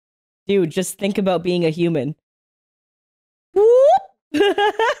Dude, just think about being a human. Whoop! That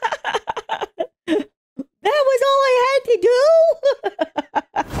was all I had to do!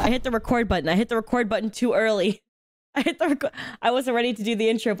 I hit the record button. I hit the record button too early. I wasn't ready to do the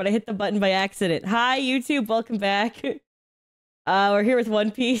intro, but I hit the button by accident. Hi, YouTube. Welcome back. We're here with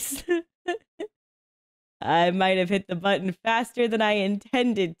One Piece. I might have hit the button faster than I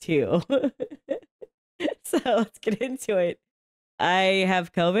intended to. So let's get into it. I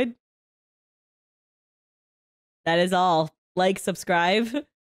have COVID. That is all. Like, subscribe.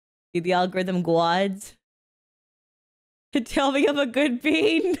 See the algorithm gods. Tell me I'm a good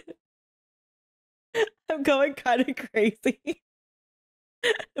bean. I'm going kind of crazy.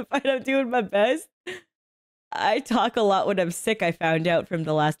 But I'm doing my best. I talk a lot when I'm sick, I found out from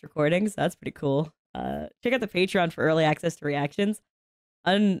the last recording, so that's pretty cool. Check out the Patreon for early access to reactions.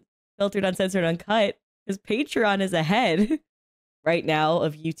 Unfiltered, uncensored, uncut. Because Patreon is ahead right now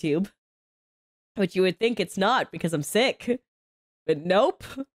of YouTube. But you would think it's not because I'm sick. But nope.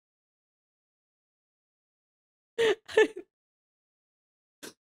 Okay,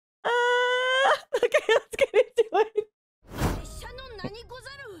 let's get into it.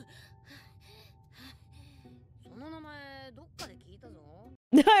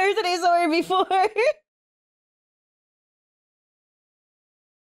 I heard the name somewhere before.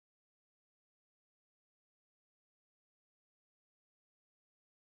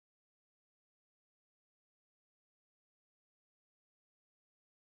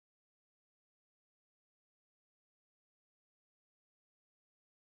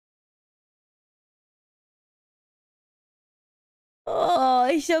 Oh,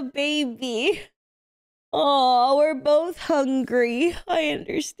 it's a baby. Oh, we're both hungry. I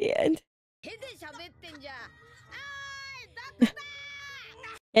understand.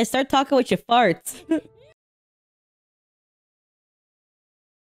 Yeah, start talking with your farts.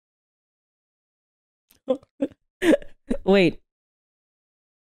 Wait.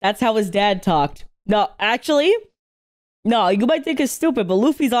 That's how his dad talked. No, actually, no, you might think it's stupid, but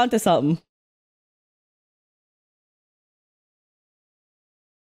Luffy's onto something.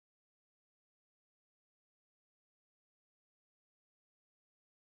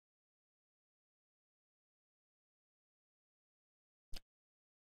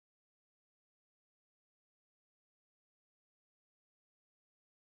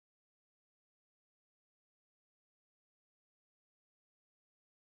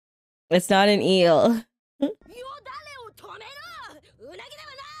 It's not an eel.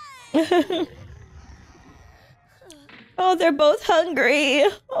 Oh, they're both hungry.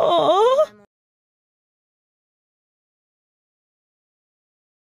 Oh.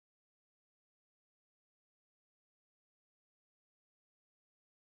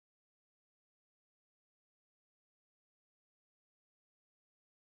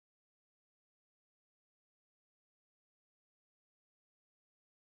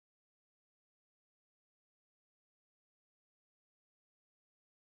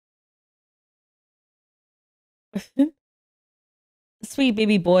 Sweet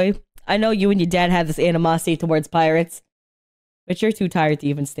baby boy. I know you and your dad have this animosity towards pirates, but you're too tired to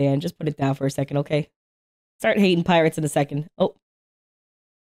even stand. Just put it down for a second, okay? Start hating pirates in a second. Oh.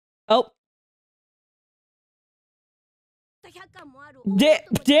 Oh.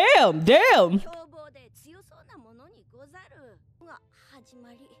 Damn, damn.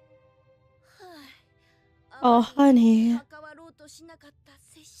 Oh, honey.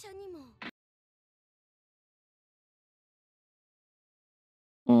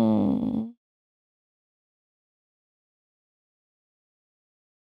 Mm.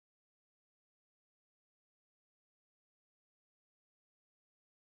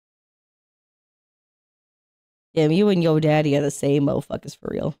 Damn, you and your daddy are the same motherfuckers for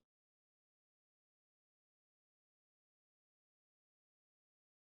real.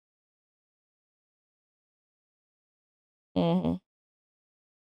 Mm-hmm.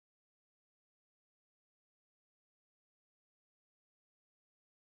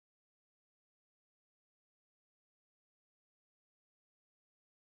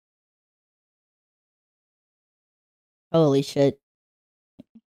 Holy shit.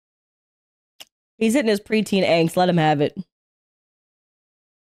 He's hitting his preteen angst. Let him have it.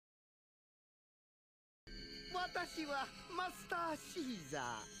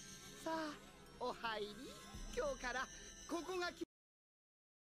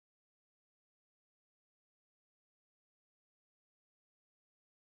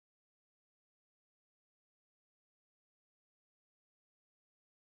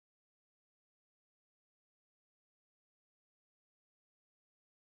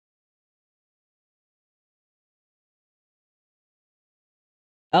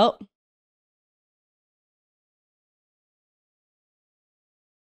 Oh.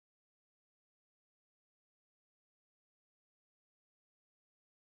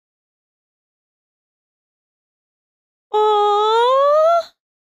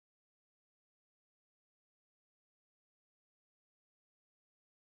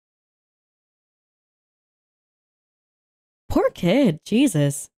 Poor kid.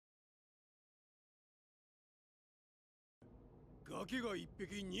 Jesus. ガキが一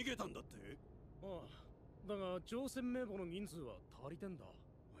匹逃げたんだって。ああ、だが乗船名簿の人数は足りてんだ。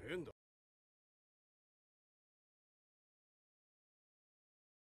変だ。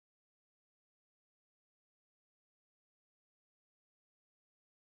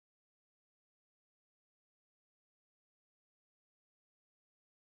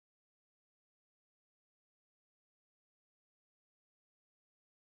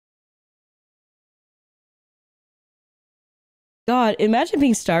God, imagine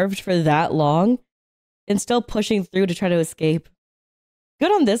being starved for that long and still pushing through to try to escape.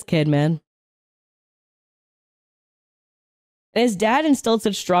 Good on this kid, man. And his dad instilled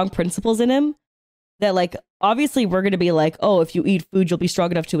such strong principles in him that, like, obviously we're going to be like, oh, if you eat food, you'll be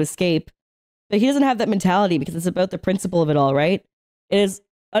strong enough to escape. But he doesn't have that mentality because it's about the principle of it all, right? His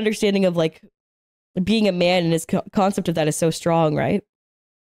understanding of, like, being a man and his concept of that is so strong, right?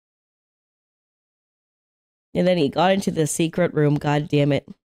 And then he got into the secret room, god damn it.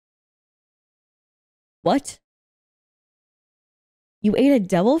 What? You ate a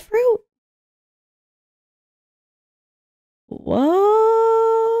devil fruit? What?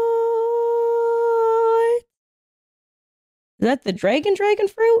 Is that the dragon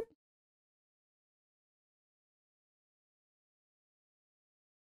fruit?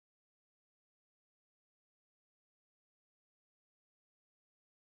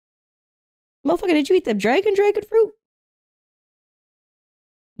 Motherfucker, did you eat the dragon fruit?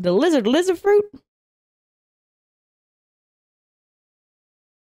 The lizard fruit?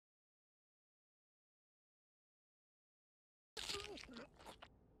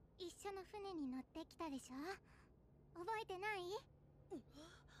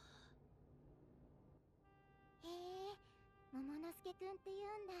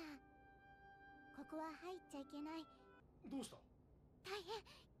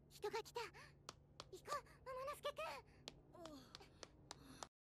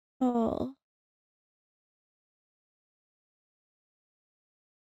 Oh.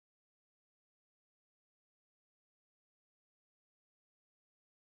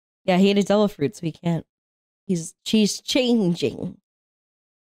 Yeah, he ate a devil fruit, so he can't. She's changing.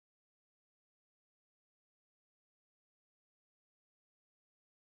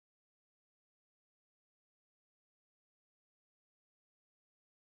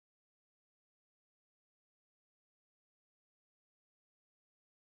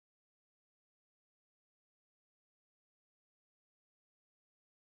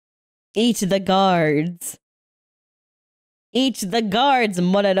 Eat the guards. Eat the guards,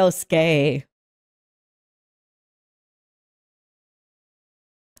 Mononosuke.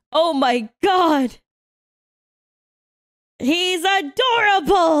 Oh my god! He's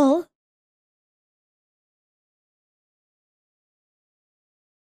adorable!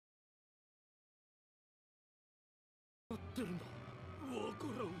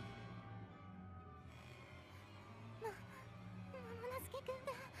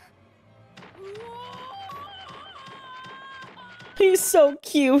 He's so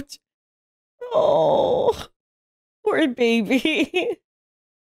cute. Oh, poor baby.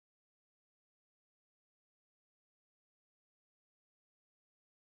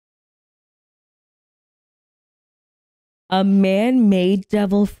 A man-made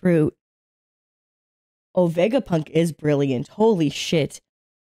devil fruit. Oh, Vegapunk is brilliant. Holy shit.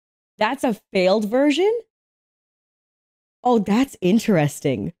 That's a failed version? Oh, that's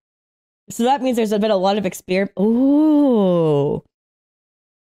interesting. So that means there's been a lot of experiment. Ooh.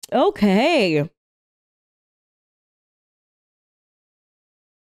 Okay.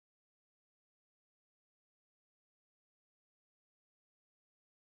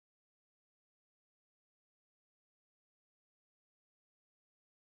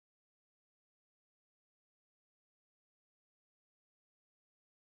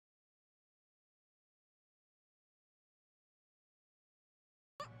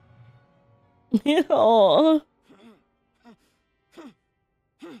 Oh.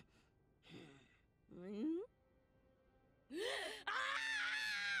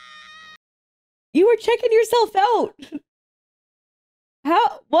 You were checking yourself out.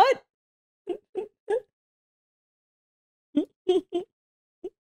 How? What? Who's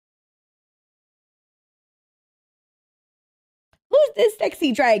this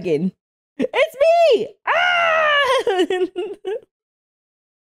sexy dragon? It's me! Ah!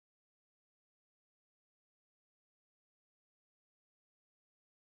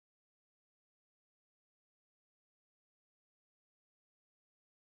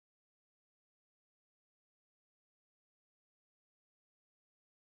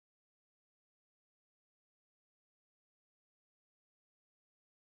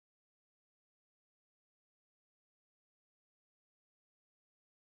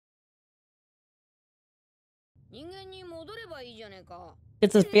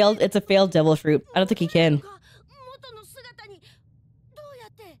 It's a failed devil fruit. I don't think he can.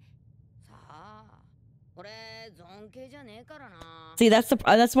 See, that's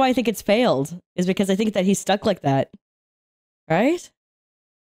why I think it's failed. Is because I think that he's stuck like that. Right?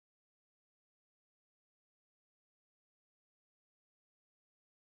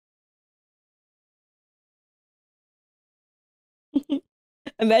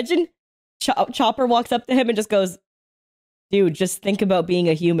 Imagine Chopper walks up to him and just goes, "Dude, just think about being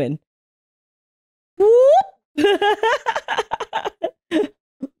a human." Whoop!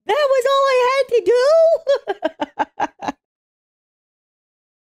 That was all I had to do.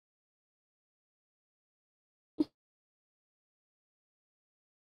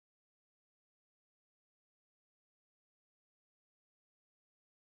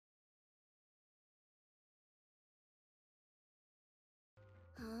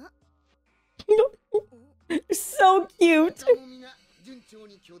 So cute.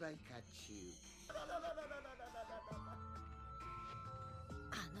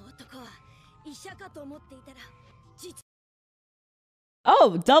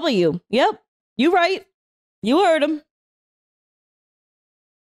 Oh, W. Yep. You right. You heard him.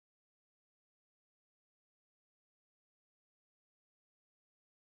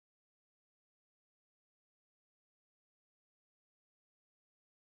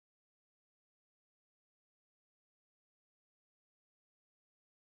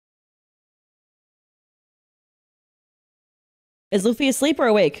 Is Luffy asleep or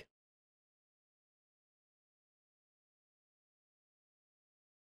awake?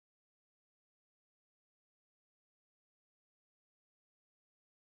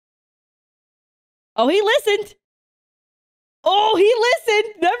 Oh, he listened. Oh, he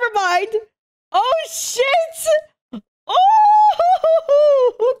listened. Never mind. Oh, shit.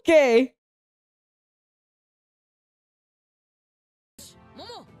 Oh, okay.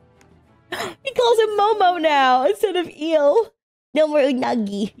 He calls him Momo now instead of Eel. No more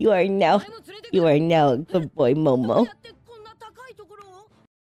Unagi. You are now a good boy, Momo.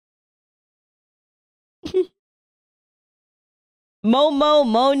 Momo,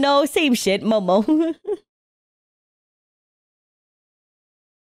 Mono, same shit, Momo.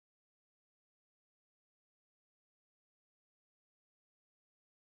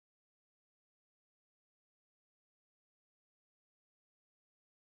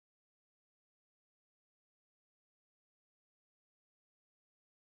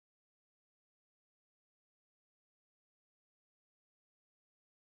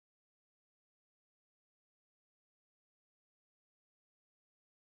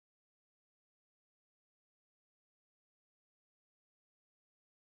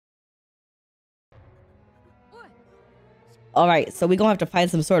 All right, so we're gonna have to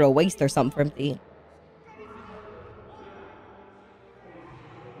find some sort of waste or something for him.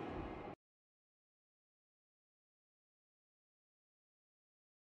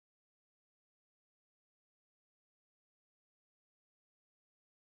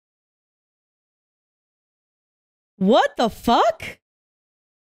 What the fuck?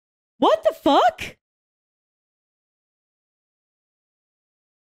 What the fuck?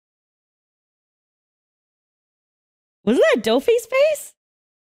 Wasn't that Dofi's face?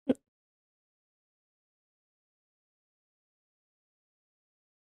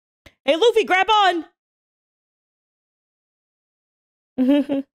 Hey, Luffy, grab on!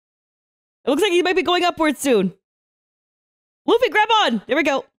 It looks like he might be going upwards soon. Luffy, grab on! There we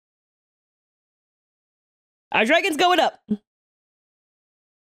go. Our dragon's going up.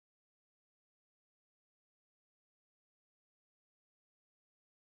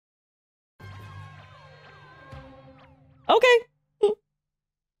 Okay.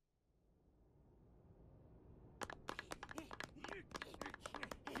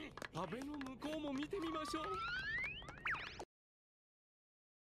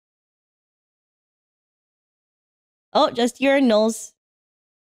 Oh, just urinals.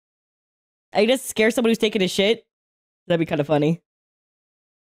 I just scare someone who's taking a shit. That'd be kind of funny.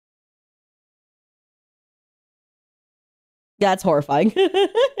 That's horrifying.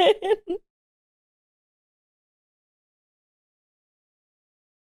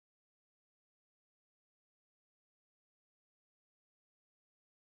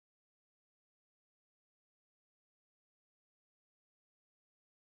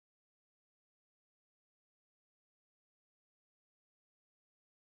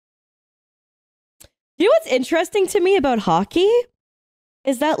 You know what's interesting to me about hockey?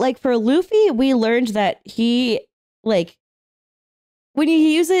 Is that, like, for Luffy, we learned that he, like, when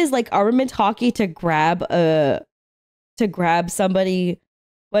he uses, like, armament hockey to grab somebody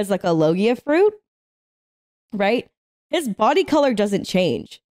who has, like, a Logia fruit, right? His body color doesn't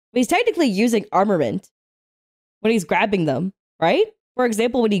change. But he's technically using armament when he's grabbing them, right? For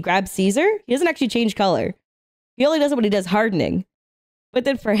example, when he grabs Caesar, he doesn't actually change color. He only does it when he does hardening. But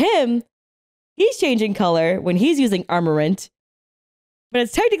then for him, he's changing color when he's using armament. But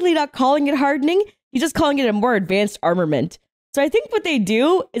it's technically not calling it hardening. He's just calling it a more advanced armament. So I think what they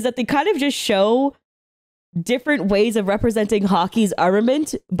do is that they kind of just show different ways of representing Haki's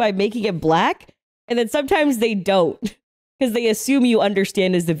armament by making it black. And then sometimes they don't, because they assume you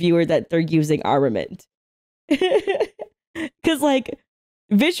understand as the viewer that they're using armament. Because, like,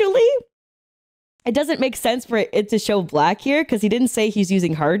 visually, it doesn't make sense for it to show black here, because he didn't say he's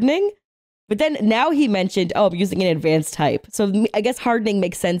using hardening. But then now he mentioned, oh, I'm using an advanced type. So I guess hardening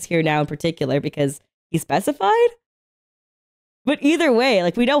makes sense here now in particular because he specified. But either way,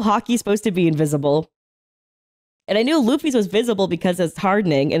 like, we know Haki's supposed to be invisible. And I knew Luffy's was visible because it's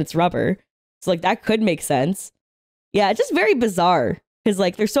hardening and it's rubber. So, like, that could make sense. Yeah, it's just very bizarre. Because,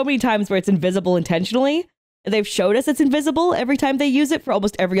 like, there's so many times where it's invisible intentionally. And they've showed us it's invisible every time they use it for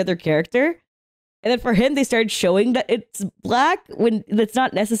almost every other character. And then for him, they started showing that it's black when it's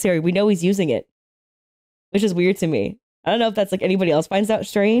not necessary. We know he's using it. Which is weird to me. I don't know if that's like anybody else finds that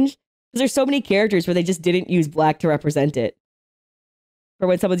strange. Because there's so many characters where they just didn't use black to represent it. For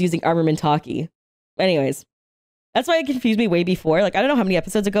when someone's using armament Haki. Anyways. That's why it confused me way before. Like, I don't know how many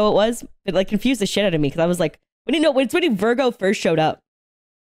episodes ago it was. It, like, confused the shit out of me. Because I was like, when Virgo first showed up.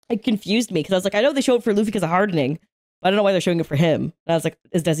 It confused me. Because I was like, I know they showed it for Luffy because of hardening. I don't know why they're showing it for him. And I was like,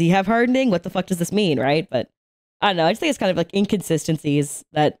 does he have hardening? What the fuck does this mean, right? But I don't know. I just think it's kind of like inconsistencies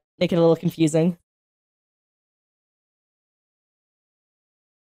that make it a little confusing.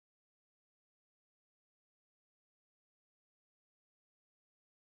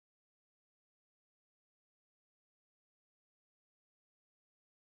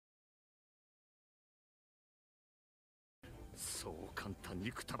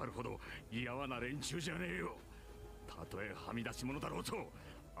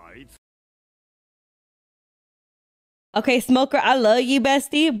 Okay, Smoker, I love you,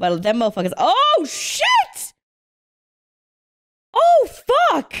 bestie, but them motherfuckers. Oh, shit! Oh,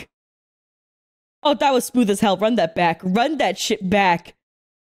 fuck! Oh, that was smooth as hell. Run that back. Run that shit back.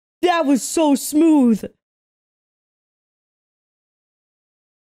 That was so smooth.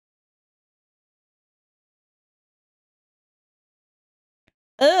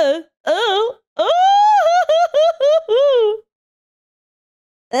 Oh.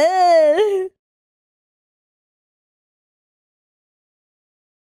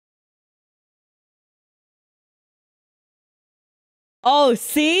 Oh,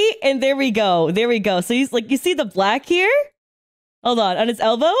 see? And there we go. There we go. So he's like, you see the black here? Hold on his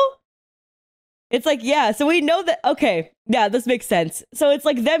elbow? It's like, yeah. So we know that. Okay. Yeah, this makes sense. So it's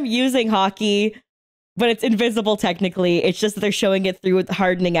like them using Haki, but it's invisible technically. It's just that they're showing it through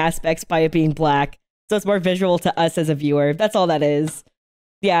hardening aspects by it being black. So it's more visual to us as a viewer. That's all that is.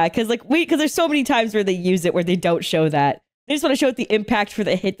 Yeah, because there's so many times where they use it where they don't show that. They just want to show it the impact for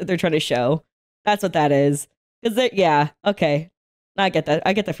the hit that they're trying to show. That's what that is. Because yeah, okay. I get that.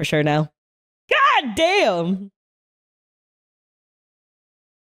 I get that for sure now. God damn!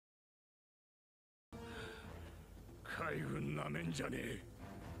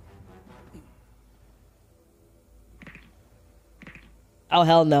 Oh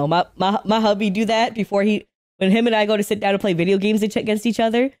hell no. My hubby do that before when him and I go to sit down and play video games against each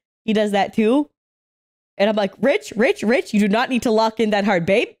other. He does that too. And I'm like, Rich, you do not need to lock in that hard,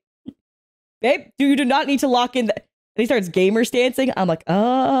 babe. Babe, you do not need to lock in that. And he starts gamer stancing. I'm like,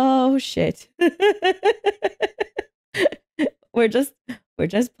 oh shit. we're just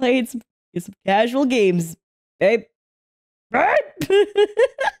playing some casual games, babe. Right?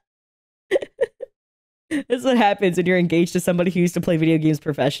 This is what happens when you're engaged to somebody who used to play video games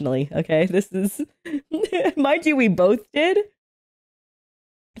professionally. Okay, this is, mind you, we both did.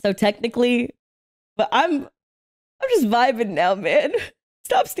 So technically, but I'm just vibing now, man.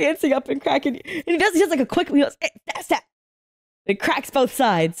 Stop stancing up and cracking. And he does like a quick, he goes, hey, that's that. It cracks both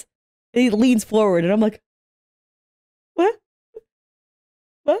sides. And he leans forward, and I'm like, what?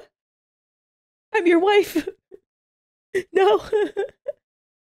 What? I'm your wife. No.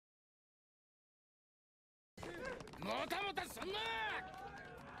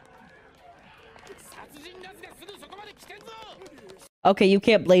 Okay, you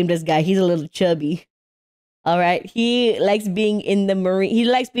can't blame this guy. He's a little chubby. All right. He likes being in the Marine. He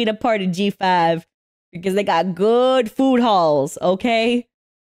likes being a part of G5 because they got good food halls. Okay.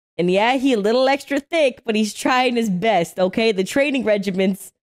 And yeah, he a little extra thick, but he's trying his best. Okay. The training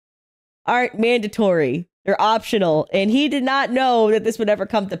regiments aren't mandatory. They're optional. And he did not know that this would ever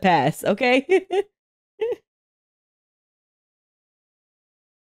come to pass. Okay.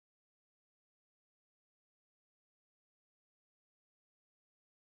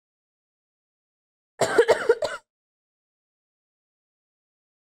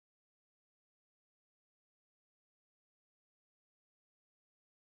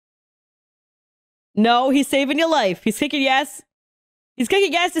 No, he's saving your life. He's kicking your ass. He's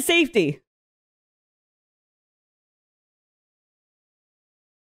kicking your ass to safety.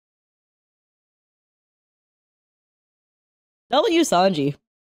 W Sanji.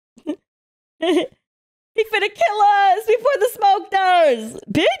 He finna kill us before the smoke does,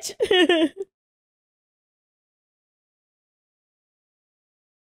 bitch.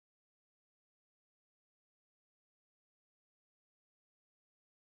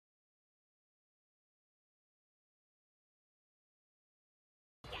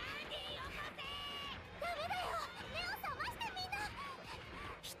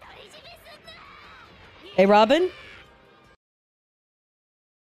 Hey, Robin.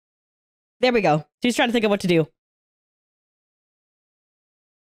 There we go. She's trying to think of what to do.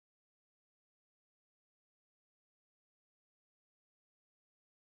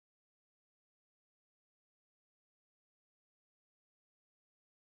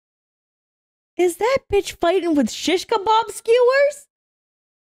 Is that bitch fighting with shish kebab skewers?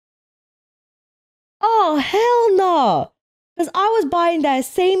 Oh, hell no. Because I was buying that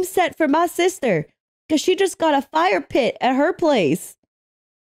same set for my sister. Because she just got a fire pit at her place.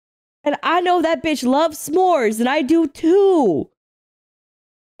 And I know that bitch loves s'mores, and I do too.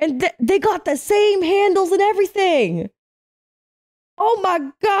 And they got the same handles and everything. Oh my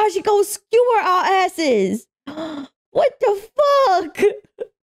gosh, you go skewer our asses. What the fuck?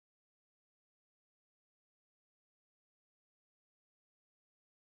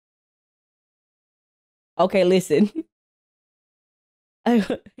 Okay, listen.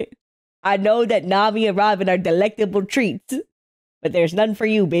 I know that Nami and Robin are delectable treats, but there's none for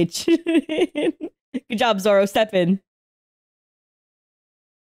you, bitch. Good job, Zoro. Step in.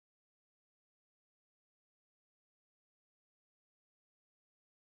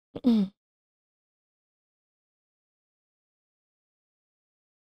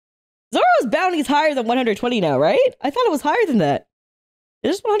 Zoro's bounty's higher than 120 now, right? I thought it was higher than that.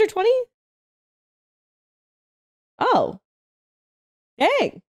 Is this 120? Oh.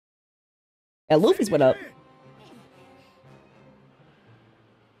 Dang. And Luffy's went up.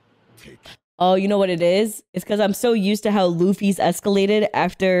 Oh, you know what it is? It's because I'm so used to how Luffy's escalated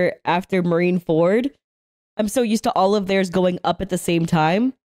after Marineford. I'm so used to all of theirs going up at the same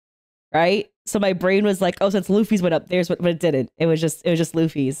time, right? So my brain was like, oh, since Luffy's went up, theirs, but it didn't. It was just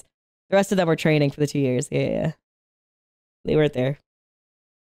Luffy's. The rest of them were training for the 2 years. Yeah. They weren't there.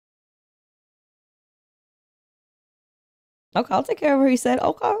 Okay, I'll take care of her, he said.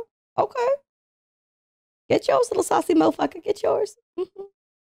 Okay. Okay. Get yours, little saucy motherfucker. Get yours.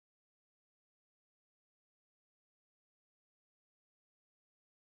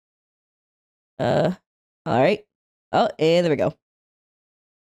 All right. Oh, and there we go.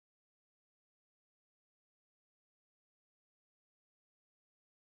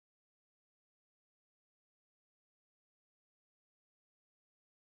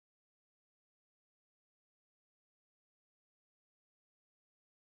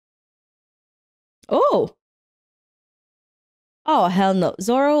 Oh. Oh, hell no.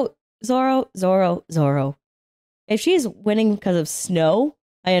 Zoro. If she's winning because of snow,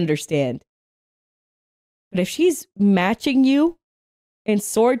 I understand. But if she's matching you in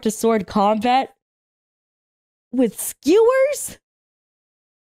sword-to-sword combat with skewers,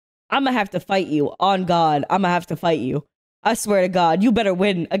 I'm gonna have to fight you. On God, I'm gonna have to fight you. I swear to God, you better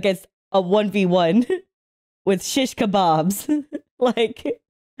win against a 1v1 with shish kebabs. Like,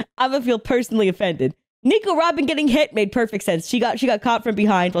 I'm gonna feel personally offended. Nico Robin getting hit made perfect sense. She got caught from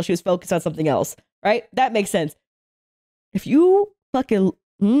behind while she was focused on something else, right? That makes sense. If you fucking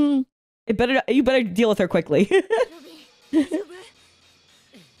you better deal with her quickly.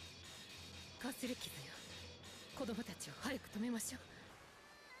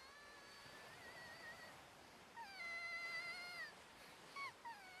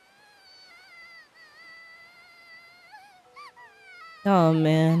 Oh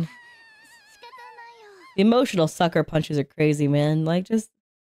man. The emotional sucker punches are crazy, man. Like, just...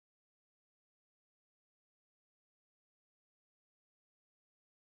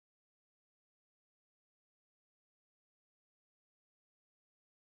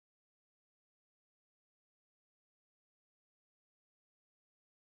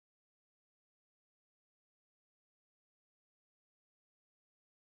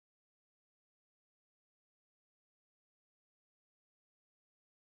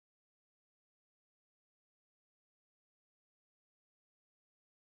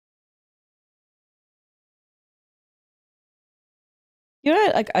 You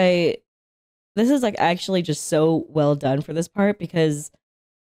know, like, this is, like, actually just so well done for this part, because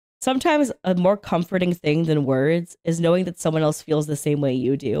sometimes a more comforting thing than words is knowing that someone else feels the same way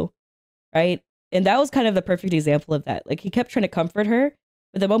you do, right? And that was kind of the perfect example of that. Like he kept trying to comfort her,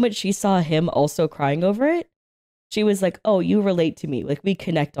 but the moment she saw him also crying over it, she was like, "Oh, you relate to me. Like we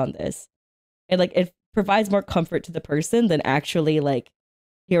connect on this." And like it provides more comfort to the person than actually like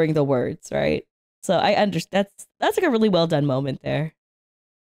hearing the words, right? So I understand that's like a really well done moment there.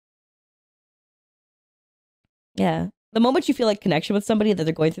 Yeah. The moment you feel like connection with somebody that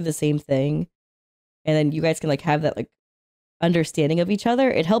they're going through the same thing and then you guys can like have that like understanding of each other,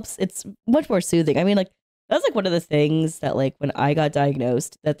 it helps. It's much more soothing. I mean, like that's like one of the things that like when I got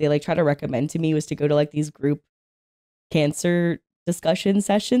diagnosed that they like try to recommend to me was to go to like these group cancer discussion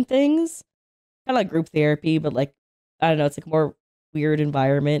session things, kind of like group therapy, but like I don't know, it's like more weird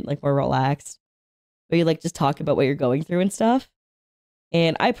environment, like more relaxed, where you like just talk about what you're going through and stuff.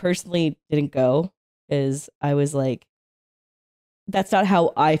 And I personally didn't go because I was like, that's not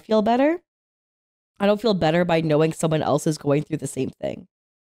how I feel better. I don't feel better by knowing someone else is going through the same thing,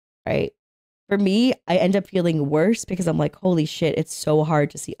 right? For me, I end up feeling worse because I'm like, holy shit, it's so hard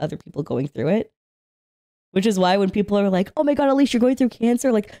to see other people going through it. Which is why when people are like, oh my God, Elise, you're going through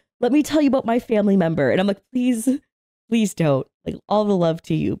cancer, like, let me tell you about my family member. And I'm like, please, please don't. Like all the love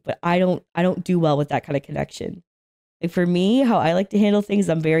to you, but I don't do well with that kind of connection. Like for me, how I like to handle things,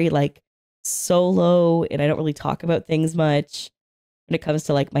 I'm very like solo and I don't really talk about things much when it comes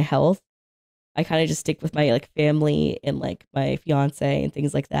to like my health. I kind of just stick with my like family and like my fiance and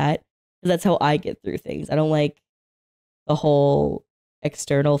things like that. Because that's how I get through things. I don't like the whole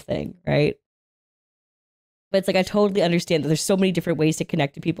external thing, right? But it's like I totally understand that there's so many different ways to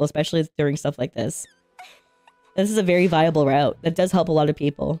connect to people, especially during stuff like this. This is a very viable route that does help a lot of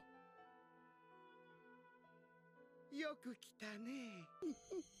people.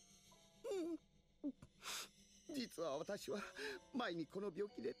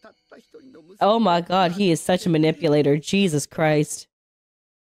 Oh my God, he is such a manipulator. Jesus Christ.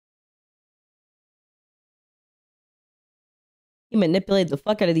 He manipulated the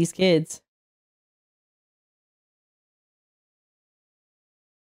fuck out of these kids.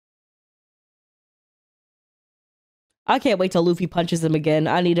 I can't wait till Luffy punches him again.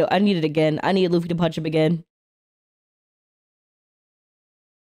 I need it again. I need Luffy to punch him again.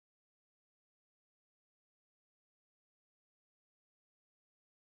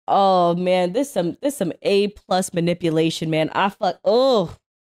 Oh man, this some A plus manipulation, man. I fuck oh.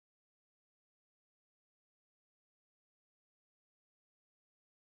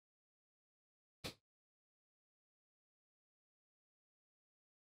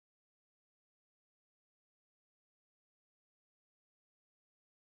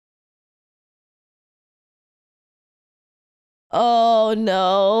 Oh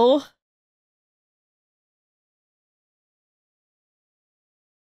no.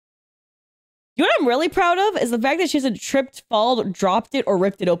 You know what I'm really proud of is the fact that she hasn't tripped, fallen, dropped it, or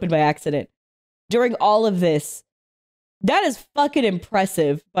ripped it open by accident during all of this. That is fucking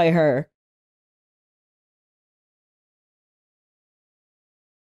impressive by her.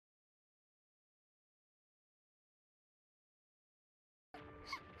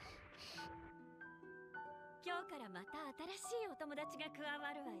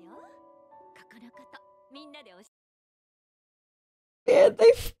 Man,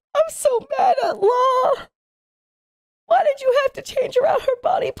 I'm so mad at Law. Why did you have to change around her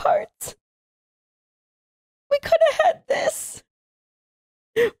body parts? We could have had this.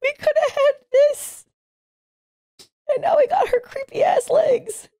 We could have had this. And now we got her creepy ass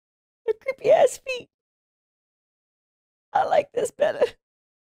legs. Her creepy ass feet. I like this better.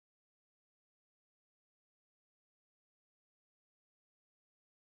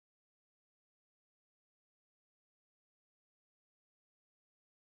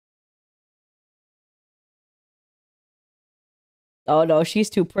 Oh no, she's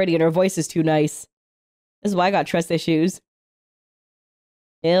too pretty and her voice is too nice. This is why I got trust issues.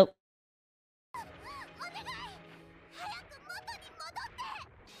 Yep.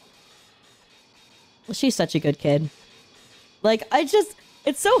 She's such a good kid. Like,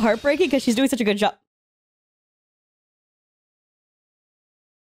 it's so heartbreaking because she's doing such a good job.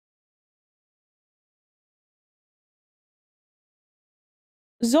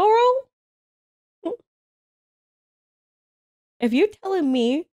 Zoro? If you're telling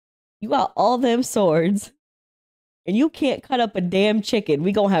me you got all them swords and you can't cut up a damn chicken,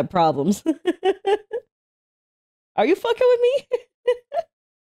 we gonna have problems. Are you fucking with me?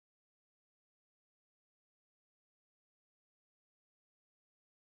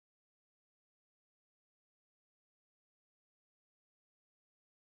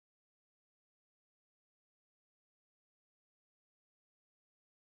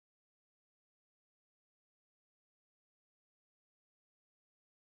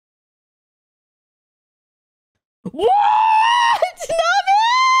 What?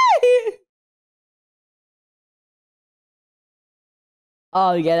 Nami!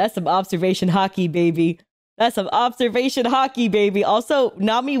 Oh yeah, that's some observation hockey, baby. That's some observation hockey, baby. Also,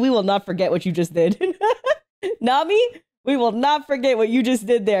 Nami, we will not forget what you just did. Nami, we will not forget what you just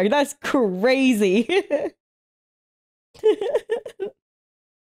did there. That's crazy.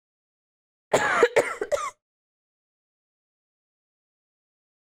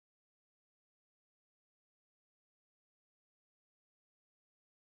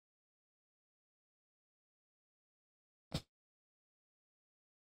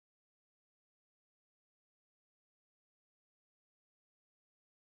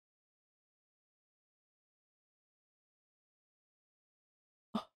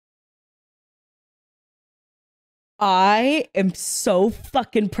 I am so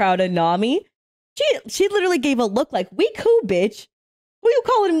fucking proud of Nami. She literally gave a look like, weak who, bitch? Who you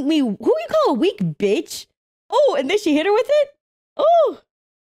calling me? Who you call a weak bitch? Oh, and then she hit her with it? Oh.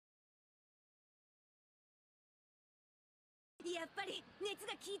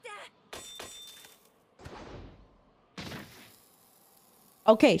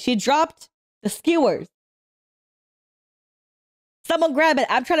 Okay, she dropped the skewers. Someone grab it.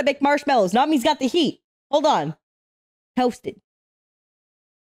 I'm trying to make marshmallows. Nami's got the heat. Hold on. Toasted.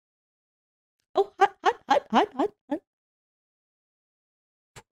 Oh, hot, hot, hot, hot, hot, hot.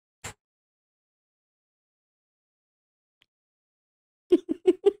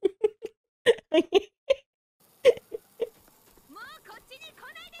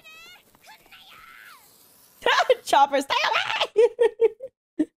 Chopper, stay away!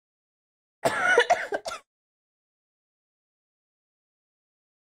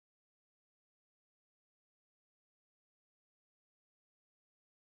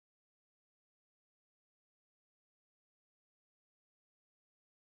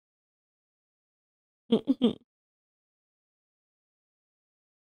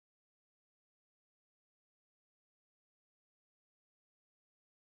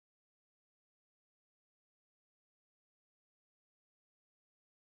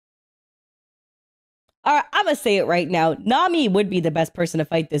 All right, I'm gonna say it right now. Nami would be the best person to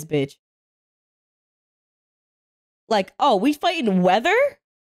fight this bitch. Like, oh, we fighting weather?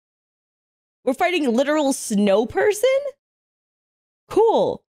 We're fighting literal snow person?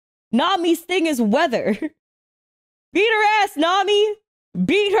 Cool. Nami's thing is weather. Beat her ass, Nami!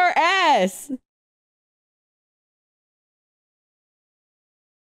 Beat her ass!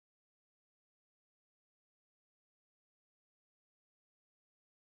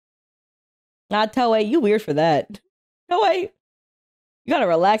 Nah, Toei, you weird for that. Toei, you gotta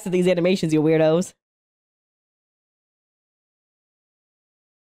relax with these animations, you weirdos.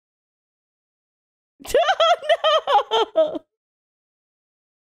 No!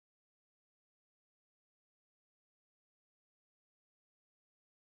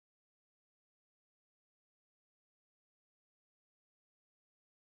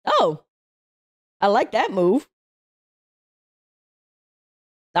 Oh, I like that move.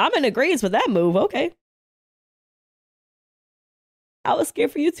 I'm in agreement with that move. Okay. I was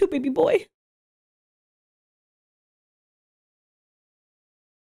scared for you too, baby boy.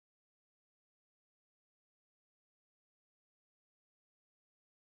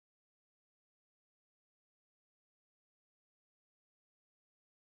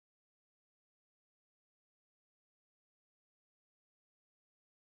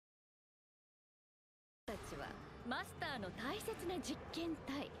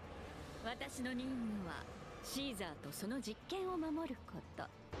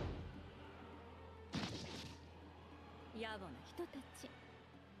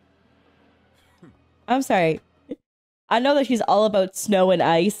 I'm sorry. I know that she's all about snow and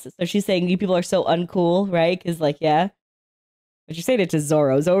ice, so she's saying you people are so uncool, right? Because, like, yeah. But you're saying it to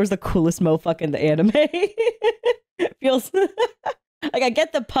Zoro. Zoro's the coolest motherfucker in the anime. Feels like I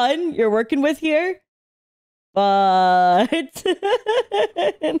get the pun you're working with here, but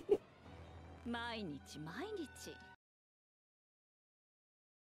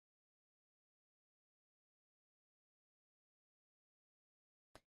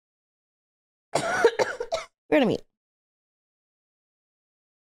we're gonna meet.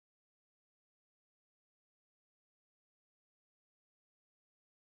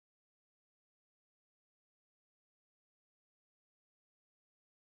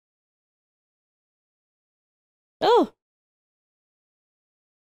 Oh.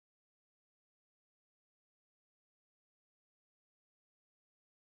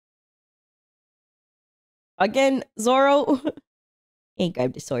 Again, Zoro ain't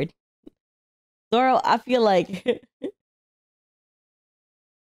grabbed his sword. Zoro, I feel like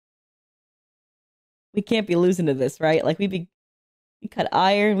We can't be losing to this, right? Like we cut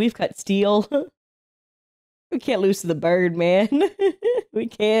iron, we've cut steel. We can't lose to the bird, man. We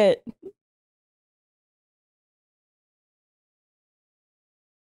can't.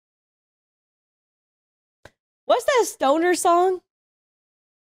 What's that stoner song?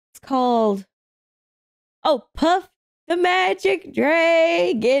 It's called Puff the Magic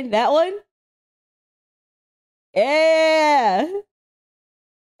Dragon. That one? Yeah.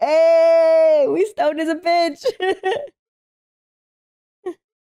 Hey, we stoned as a bitch.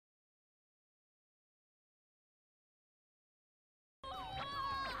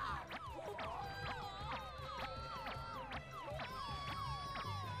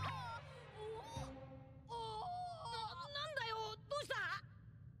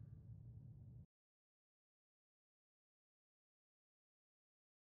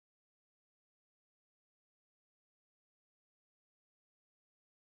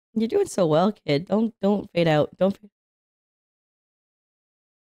 You're doing so well, kid. Don't fade out. Don't.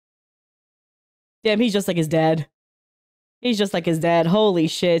 Damn, he's just like his dad. He's just like his dad. Holy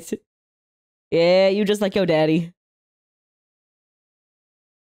shit. Yeah, you just like your daddy.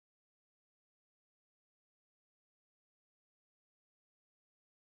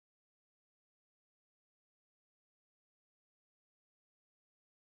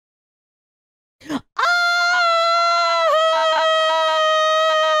 Ah!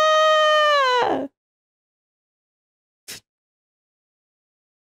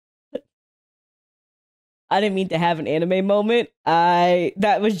 I didn't mean to have an anime moment.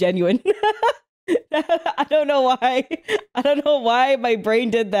 That was genuine. I don't know why. I don't know why my brain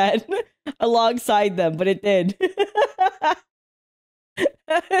did that alongside them, but it did.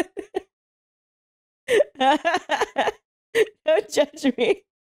 Don't judge me.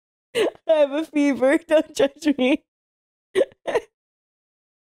 I have a fever. Don't judge me.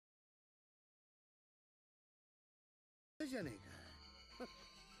 じゃねえか。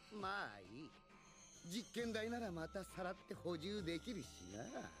まあいい。実験台ならまたさらって補充できるしな。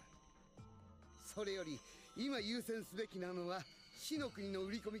それより今優先すべきなのは死の国の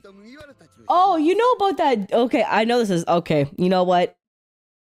売り込みと麦わらたちの。Oh, you know about that? Okay, I know this is okay. You know what?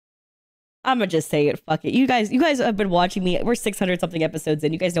 I'm gonna just say it. Fuck it. You guys have been watching me. We're 600 something episodes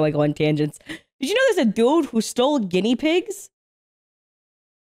in. You guys know I go on tangents. Did you know there's a dude who stole guinea pigs?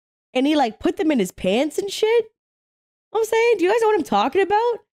 And he like put them in his pants and shit? You know what I'm saying? Do you guys know what I'm talking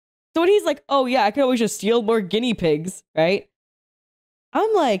about? So when he's like, oh yeah, I could always just steal more guinea pigs, right?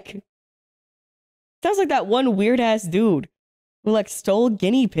 I'm like, sounds like that one weird ass dude who like stole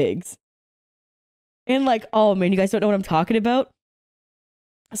guinea pigs. And like, oh man, you guys don't know what I'm talking about?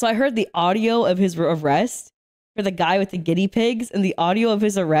 So I heard the audio of his arrest for the guy with the guinea pigs, and the audio of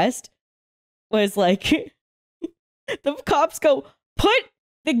his arrest was like, the cops go, put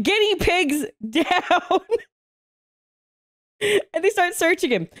the guinea pigs down. And they start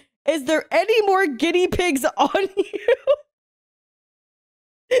searching him. Is there any more guinea pigs on you?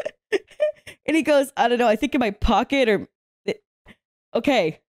 And he goes, I don't know, I think in my pocket or...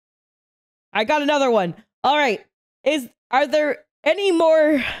 Okay. I got another one. All right. Are there any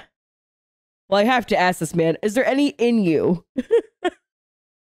more... Well, I have to ask this man. Is there any in you?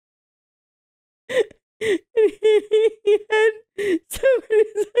 He had some in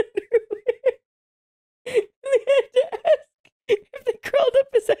his underwear. They had to ask if they curled up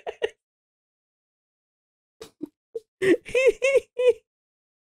his ass.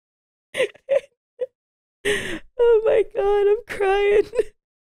 Oh my god, I'm crying.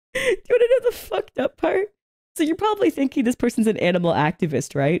 Do you want to know the fucked up part? So you're probably thinking this person's an animal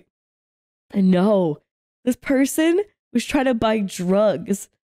activist, right? No, this person was trying to buy drugs.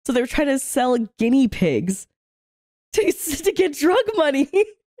 So they were trying to sell guinea pigs to get drug money.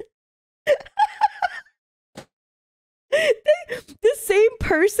 The same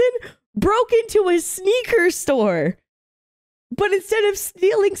person broke into a sneaker store. But instead of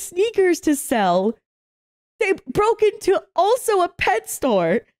stealing sneakers to sell, they broke into also a pet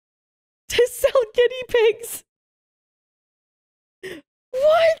store to sell guinea pigs.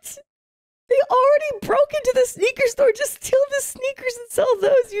 What? They already broke into the sneaker store. Just steal the sneakers and sell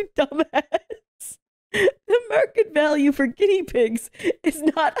those, you dumbass. The market value for guinea pigs is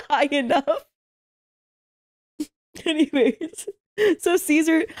not high enough. Anyways, so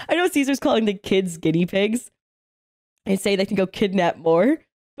Caesar, I know Caesar's calling the kids guinea pigs and say they can go kidnap more,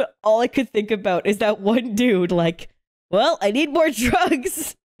 but all I could think about is that one dude like, well, I need more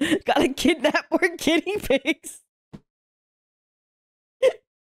drugs. Gotta kidnap more guinea pigs.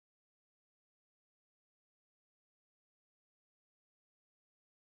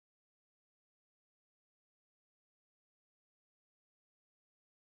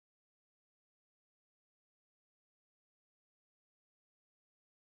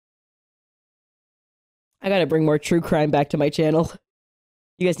 I gotta bring more true crime back to my channel.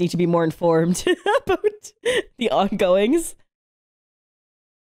 You guys need to be more informed about the ongoings.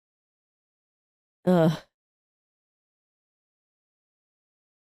 Ugh.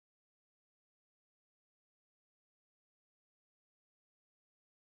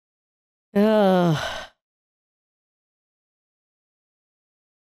 Ugh.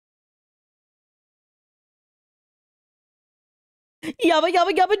 Yabba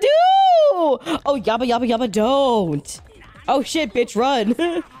yabba yabba do! Oh, yabba yabba yabba don't! Oh shit, bitch, run!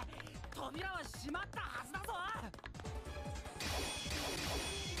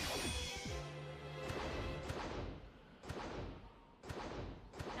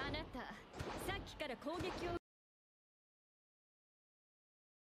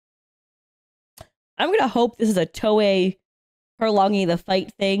 I'm gonna hope this is a Toei prolonging the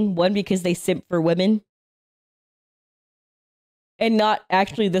fight thing. One, because they simp for women. And not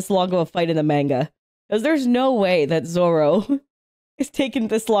actually this long of a fight in the manga. Because there's no way that Zoro is taking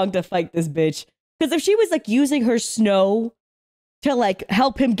this long to fight this bitch. Because if she was like using her snow to like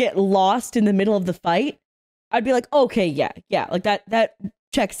help him get lost in the middle of the fight, I'd be like, okay, yeah, like that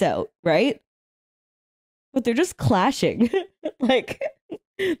checks out, right? But they're just clashing. Like,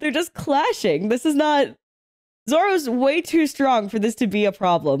 they're just clashing. This is not... Zoro's way too strong for this to be a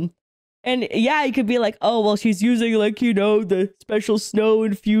problem. And yeah, you could be like, oh, well, she's using, like, you know, the special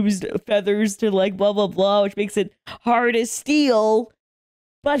snow-infused feathers to, like, blah, blah, blah, which makes it hard as steel.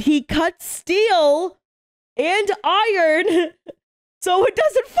 But he cuts steel and iron, so it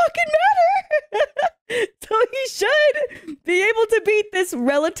doesn't fucking matter. So he should be able to beat this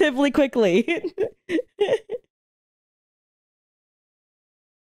relatively quickly.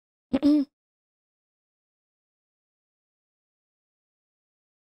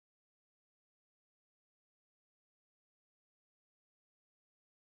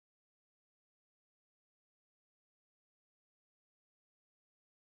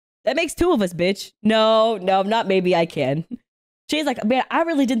 That makes two of us, bitch. No, not maybe I can. She's like, man, I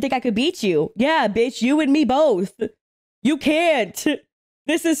really didn't think I could beat you. Yeah, bitch, you and me both. You can't.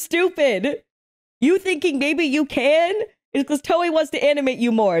 This is stupid. You thinking maybe you can is because Toei wants to animate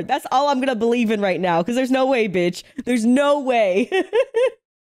you more. That's all I'm gonna believe in right now, because there's no way, bitch. There's no way.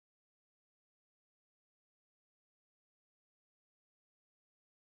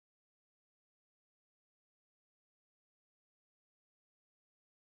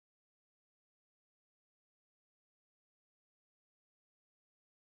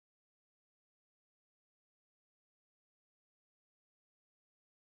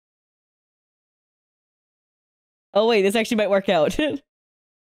 Oh, wait, this actually might work out. Hey,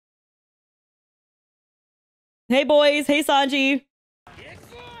 boys. Hey, Sanji.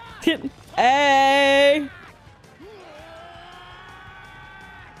 Hey.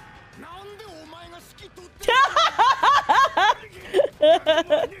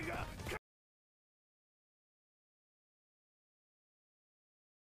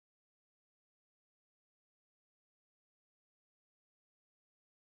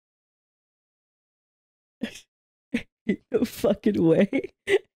 Ain't no fucking way.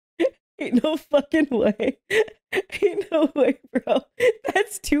 Ain't no fucking way. Ain't no way, bro.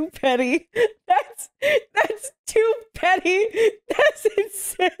 That's too petty. That's too petty. That's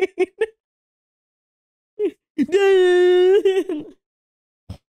insane.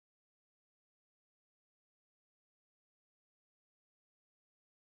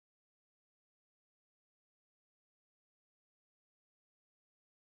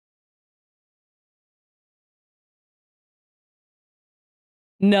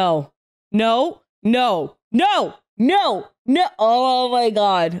 No. No. No. No. No. No. Oh my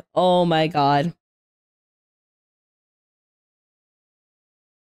god. Oh my god.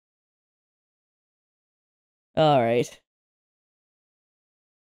 All right.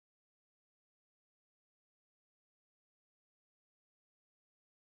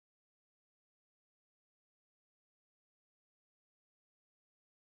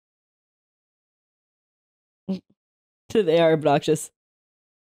 They are obnoxious.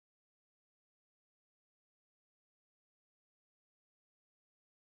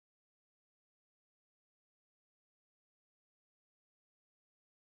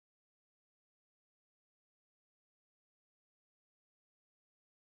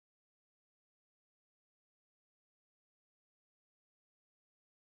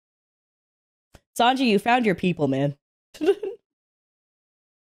 Sanji, you found your people, man.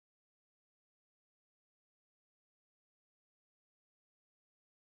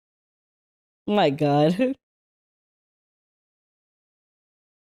 My god.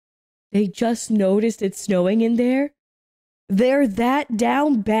 They just noticed it's snowing in there? They're that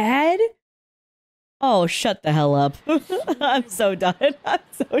down bad? Oh, shut the hell up. I'm so done. I'm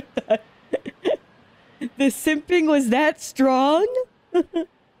so done. The simping was that strong?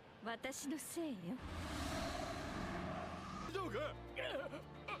 私のせいよ。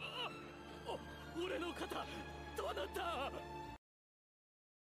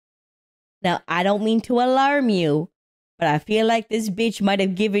 Now, I don't mean to alarm you, but I feel like this bitch might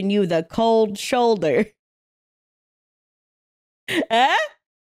have given you the cold shoulder. Huh?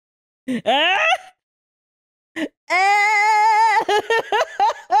 Huh?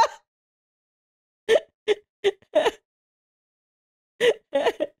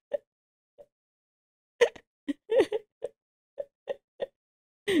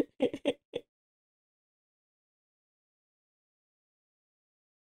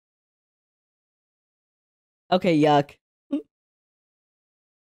 Okay, yuck.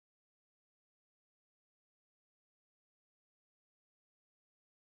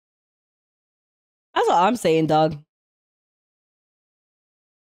 That's all I'm saying, dog.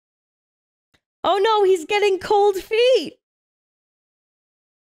 Oh no, he's getting cold feet.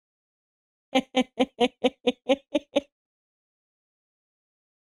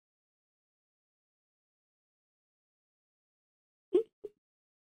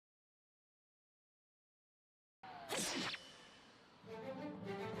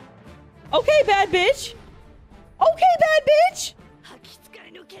 Okay, bad bitch. Okay, bad bitch.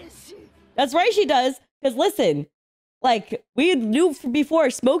 That's right, she does. Because listen, like, we knew before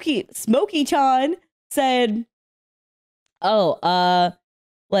Smokey-chan said, oh,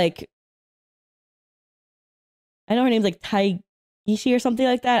 like, I know her name's like Taigishi or something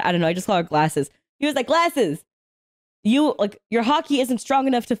like that. I don't know. I just call her Glasses. He was like, Glasses, you, like, your hockey isn't strong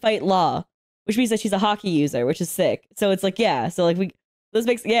enough to fight Law, which means that she's a hockey user, which is sick. So it's like, yeah. So, like, this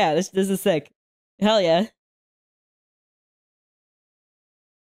is sick. Hell yeah.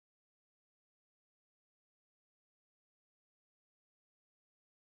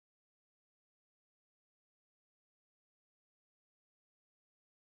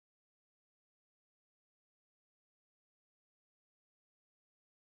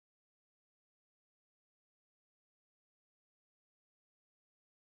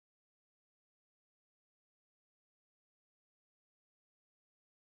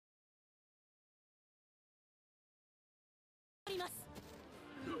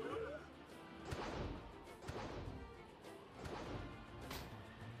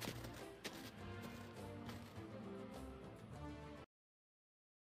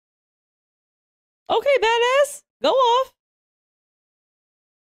 Okay, badass. Go off.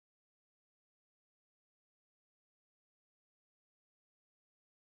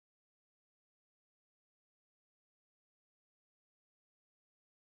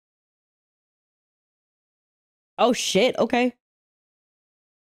 Oh, shit. Okay.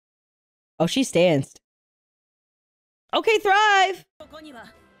 Oh, she stands. Okay, Thrive.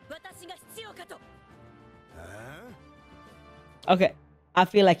 Okay. I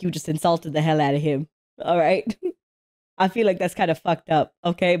feel like you just insulted the hell out of him. All right. I feel like that's kind of fucked up.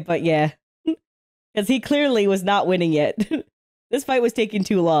 Okay, but yeah. Because he clearly was not winning yet. This fight was taking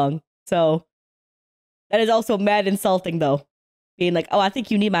too long. So that is also mad insulting, though. Being like, oh, I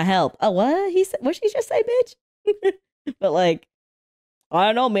think you need my help. Oh, what? He said, what did he just say, bitch? But like, I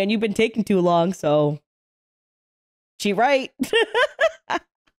don't know, man. You've been taking too long, so she right.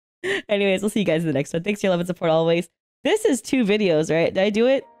 Anyways, we'll see you guys in the next one. Thanks for your love and support always. This is 2 videos, right? Did I do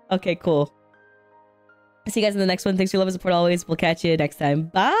it? Okay, cool. See you guys in the next one. Thanks for your love and support always. We'll catch you next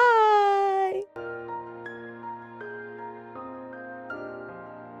time. Bye.